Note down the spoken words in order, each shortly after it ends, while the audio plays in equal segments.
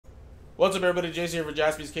What's up, everybody? Jason here for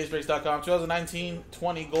JaspysCaseBreaks.com.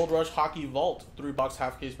 2019-20 Gold Rush Hockey Vault. 3-box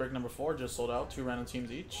half case break number 4. Just sold out. 2 random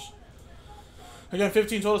teams each. Again,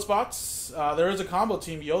 15 total spots. There is a combo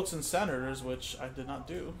team, Yotes and Senators, which I did not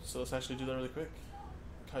do. So let's actually do that really quick.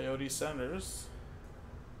 Coyotes, Senators.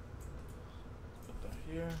 Put that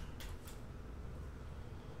here.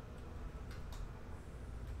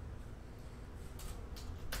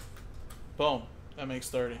 Boom. That makes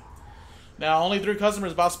 30. Now, only 3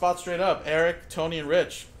 customers bought spots straight up. Eric, Tony, and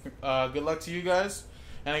Rich. Good luck to you guys.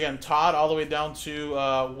 And again, Todd all the way down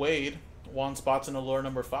to Wade. 1 spots in Allure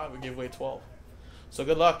number 5. We gave away 12. So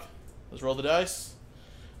good luck. Let's roll the dice.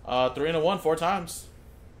 3 and a 1, 4 times.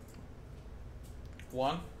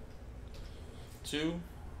 1, 2,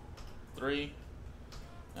 3,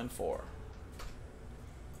 and 4.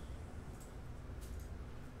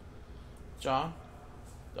 John,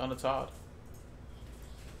 down to Todd.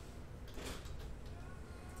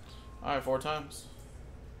 Alright, 4 times.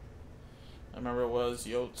 I remember it was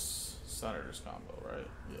Yotes Senators combo, right?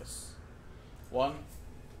 Yes. 1,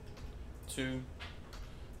 2,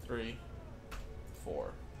 3,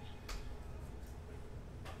 4.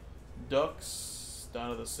 Ducks down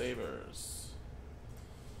to the Sabres.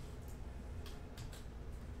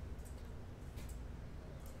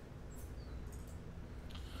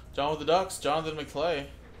 John with the Ducks, Jonathan McClay.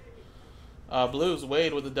 Blues,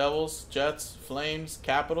 Wade with the Devils, Jets, Flames,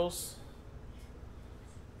 Capitals.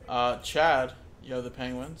 Chad, you have the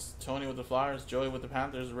Penguins. Tony with the Flyers, Joey with the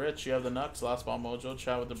Panthers. Rich, you have the Nucks, Last Ball Mojo.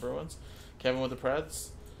 Chad with the Bruins, Kevin with the Preds,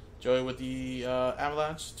 Joey with the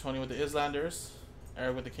Avalanche, Tony with the Islanders,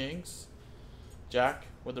 Eric with the Kings, Jack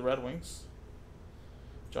with the Red Wings.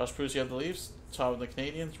 Josh Proust, you have the Leafs, Todd with the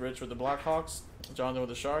Canadians, Rich with the Blackhawks, Jonathan with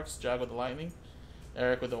the Sharks, Jack with the Lightning,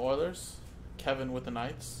 Eric with the Oilers, Kevin with the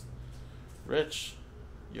Knights. Rich,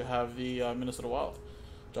 you have the Minnesota Wild.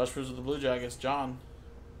 Josh Proust with the Blue Jackets. John,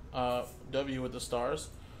 W with the Stars.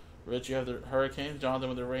 Rich, you have the Hurricanes. Jonathan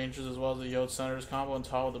with the Rangers, as well as the Yotes Senators combo, and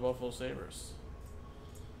Todd with the Buffalo Sabres.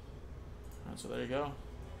 Alright, so there you go.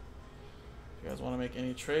 If you guys want to make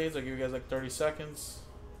any trades, I'll give you guys like 30 seconds.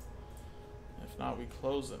 If not, we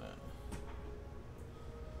closing it.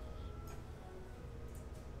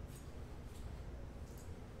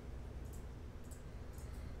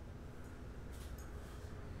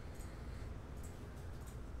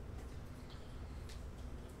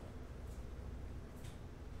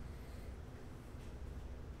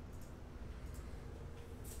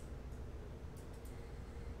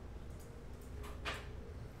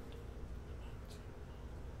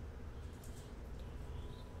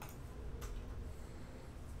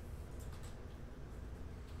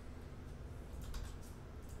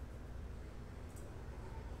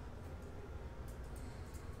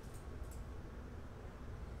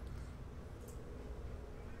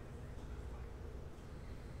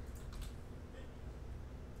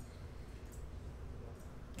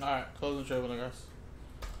 Alright, closing trade window, guys.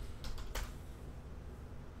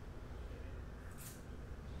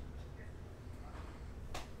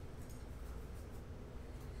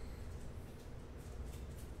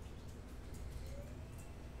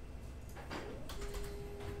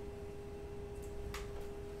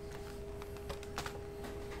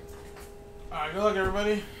 Alright, good luck,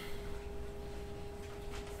 everybody.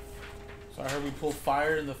 So I heard we pulled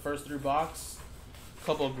fire in the first 3 box. A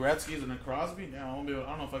couple of Gretzky's and a Crosby. Yeah, I don't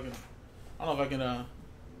know if I can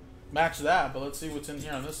match that, but let's see what's in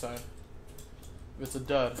here on this side. If it's a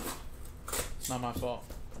dud, it's not my fault.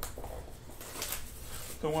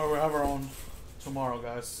 Don't worry, we'll have our own tomorrow,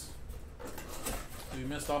 guys. If you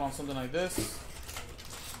missed out on something like this,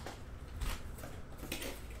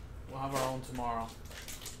 we'll have our own tomorrow.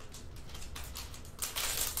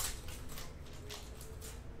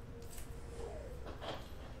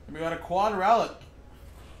 And we got a quad relic.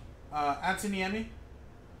 Anthony Emmy,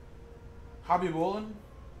 Hobby Bolin,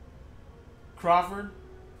 Crawford,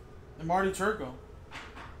 and Marty Turco.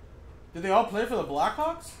 Did they all play for the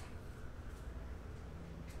Blackhawks?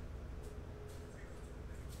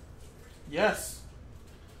 Yes.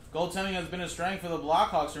 Goaltending has been a strength for the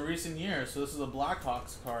Blackhawks in recent years, so this is a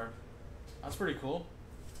Blackhawks card. That's pretty cool.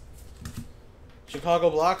 Chicago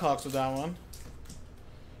Blackhawks with that one.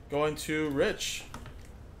 Going to Rich.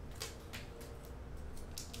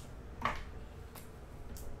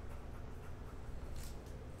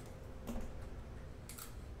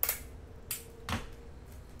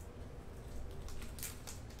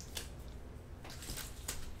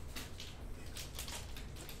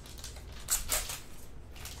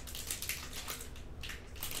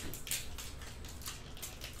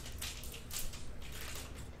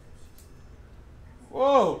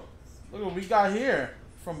 Whoa! Look what we got here.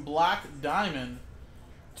 from Black Diamond.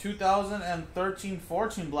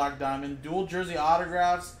 2013-14 Black Diamond. Dual jersey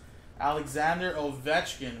autographs. Alexander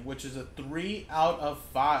Ovechkin, which is a 3 out of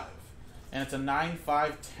 5. And it's a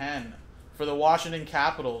 9/5/10 for the Washington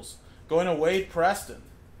Capitals. Going to Wade Preston.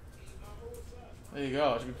 There you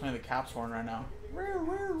go. I should be playing the Caps horn right now. There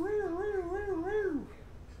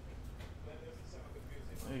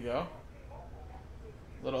you go.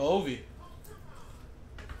 Little Ovi.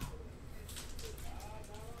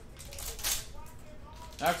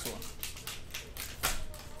 Next one.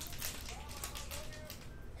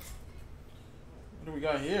 What do we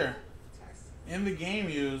got here? In the game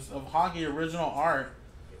use of hockey original art.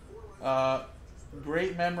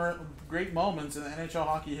 Great moments in the NHL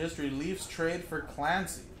hockey history. Leafs trade for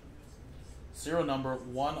Clancy. Serial number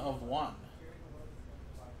 1 of 1.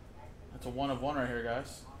 That's a 1 of 1 right here,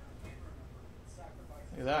 guys.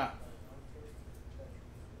 Look at that.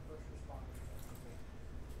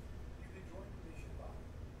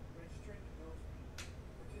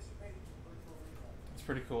 That's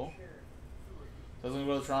pretty cool. Doesn't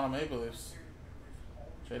go to the Toronto Maple Leafs.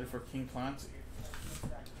 Traded for King Clancy.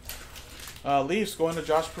 Leafs going to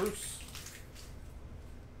Josh Bruce.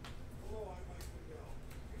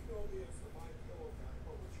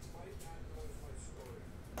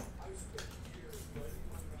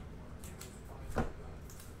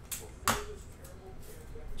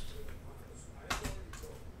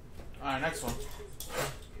 Alright, next one.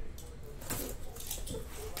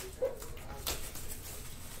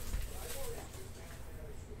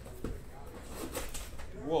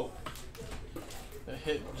 Whoa. That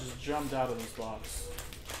hit just jumped out of this box.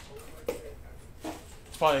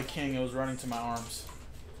 It's probably a king. It was running to my arms.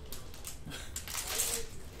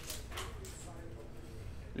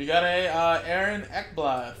 We got a Aaron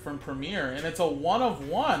Ekblad from Premier, and it's a 1 of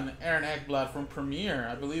 1 Aaron Ekblad from Premier.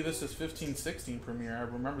 I believe this is 15-16 Premier. I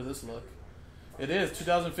remember this look. It is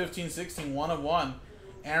 2015-16 1 of 1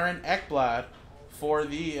 Aaron Ekblad for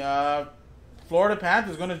the Florida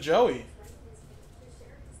Panthers. Going to Joey.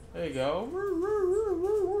 There you go.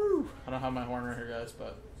 I don't have my horn right here, guys,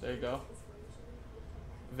 but there you go.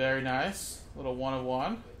 Very nice. Little 1 of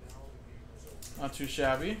 1. Not too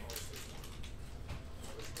shabby.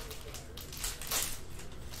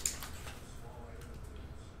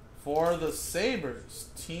 For the Sabres,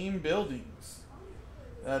 team buildings.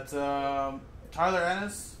 That's Tyler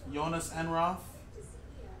Ennis, Jonas Enroth,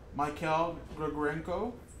 Mikhail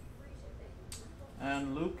Grigorenko,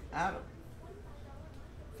 and Luke Adam.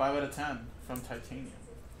 5 out of 10 from Titanium.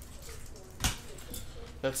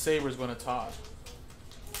 That Sabres going to Todd.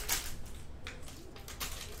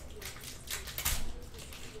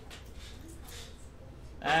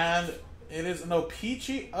 And it is an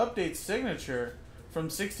Opeachy update signature from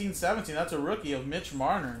 16-17. That's a rookie of Mitch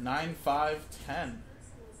Marner. 9/5/10.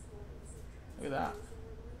 Look at that.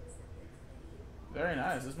 Very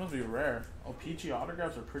nice. This must be rare. Opeachy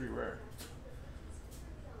autographs are pretty rare.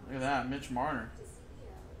 Look at that. Mitch Marner.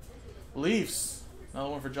 Leafs. Another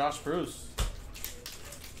one for Josh Bruce.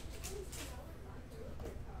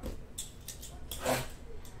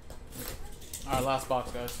 Alright, last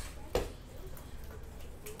box, guys.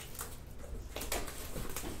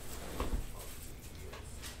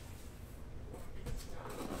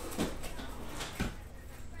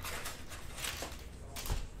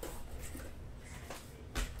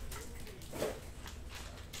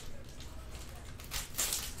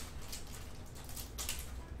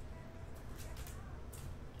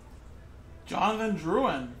 Jonathan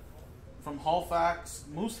Drouin from Halifax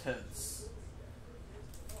Mooseheads.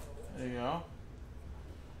 There you go.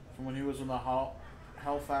 From when he was in the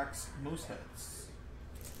Halifax Mooseheads.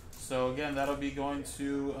 So again, that'll be going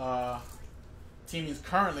to team he's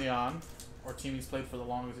currently on, or team he's played for the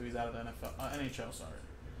longest if he's out of the NHL. Sorry,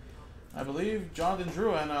 I believe Jonathan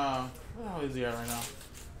Drouin. Where the hell is he at right now?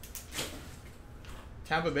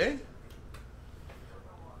 Tampa Bay.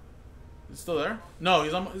 Is he still there? No,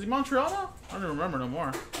 is he Montreal now? I don't even remember no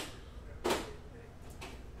more.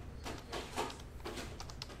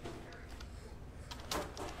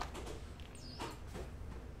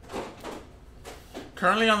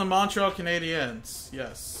 Currently on the Montreal Canadiens.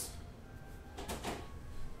 Yes.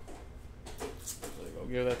 There you go.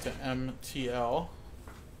 Give that to MTL.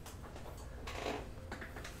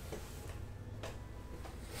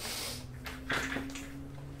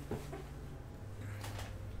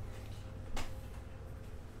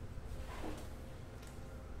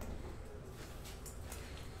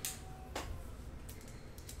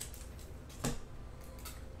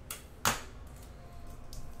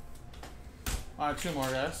 Alright, 2 more,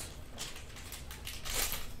 guys.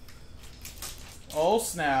 Oh,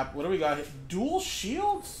 snap. What do we got here? Dual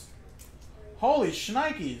shields? Holy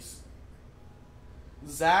shnikes.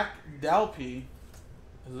 Zach Delpy.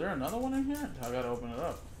 Is there another one in here? I gotta open it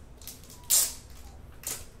up.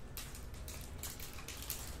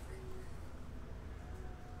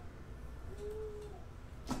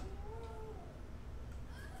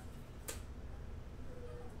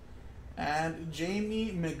 And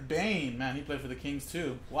Jamie McBain. Man, he played for the Kings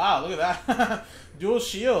too. Wow, look at that. Dual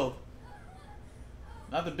shield.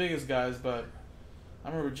 Not the biggest guys, but I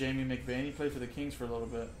remember Jamie McBain. He played for the Kings for a little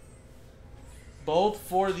bit. Both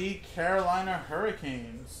for the Carolina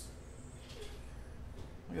Hurricanes.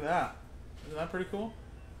 Look at that. Isn't that pretty cool?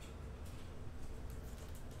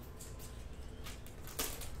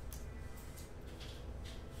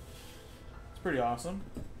 It's pretty awesome.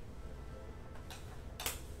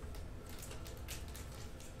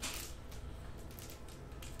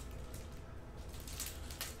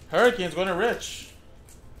 Hurricanes going to Rich.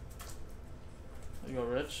 There you go,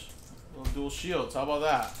 Rich. Little dual shields. How about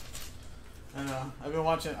that? And I've been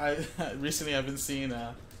watching. Recently I've been seeing.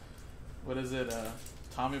 What is it?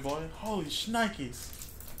 Tommy Boy. Holy shnikes!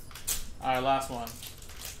 All right, last one.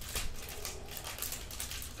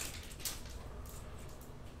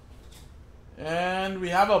 And we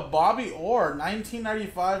have a Bobby Orr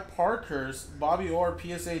 1995 Parker's Bobby Orr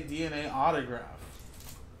PSA DNA autograph.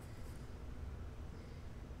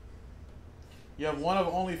 You have one of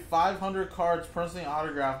only 500 cards personally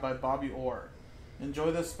autographed by Bobby Orr.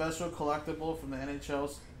 Enjoy this special collectible from the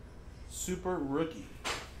NHL's Super Rookie.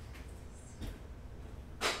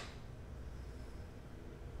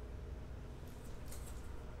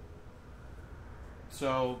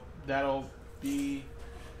 So that'll be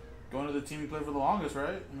going to the team he played for the longest,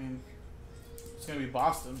 right? I mean, it's going to be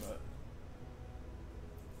Boston, but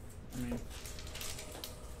I mean,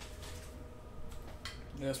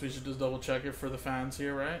 I guess we should just double check it for the fans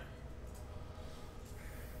here, right?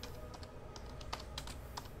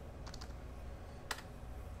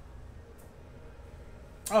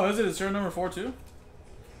 Oh, is it? It's your number 4 too?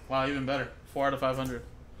 Wow, even better. 4 out of 500.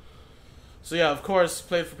 So yeah, of course,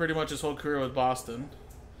 played for pretty much his whole career with Boston.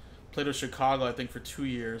 Played with Chicago, I think, for 2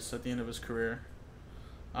 years at the end of his career.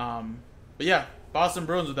 But yeah, Boston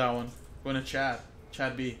Bruins with that one. Going to Chad.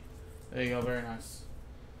 Chad B. There you go. Very nice.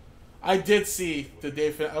 I did see the day.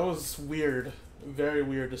 It was weird. Very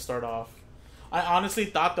weird to start off. I honestly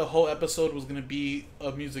thought the whole episode was going to be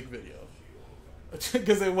a music video.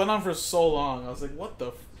 Because it went on for so long. I was like, what the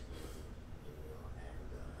f...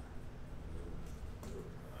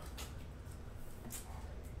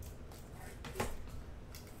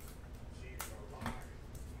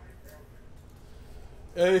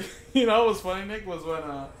 You know what was funny, Nick, was when,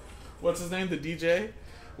 what's his name, the DJ,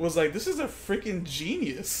 was like, this is a freaking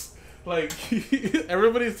genius. Like,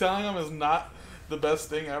 everybody's telling him it's not the best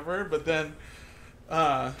thing ever, but then,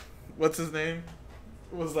 what's his name,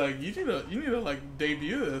 was like, you need to like,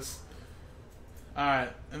 debut this. Alright,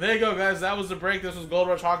 and there you go, guys. That was the break. This was Gold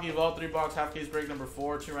Rush Hockey Evolved 3-box half case break number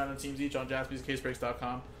 4. 2 random teams each on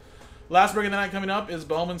jaspyscasebreaks.com. Last break of the night coming up is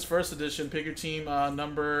Bowman's first edition. Pick your team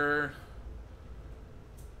number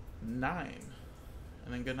 9.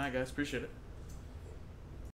 And then good night, guys. Appreciate it.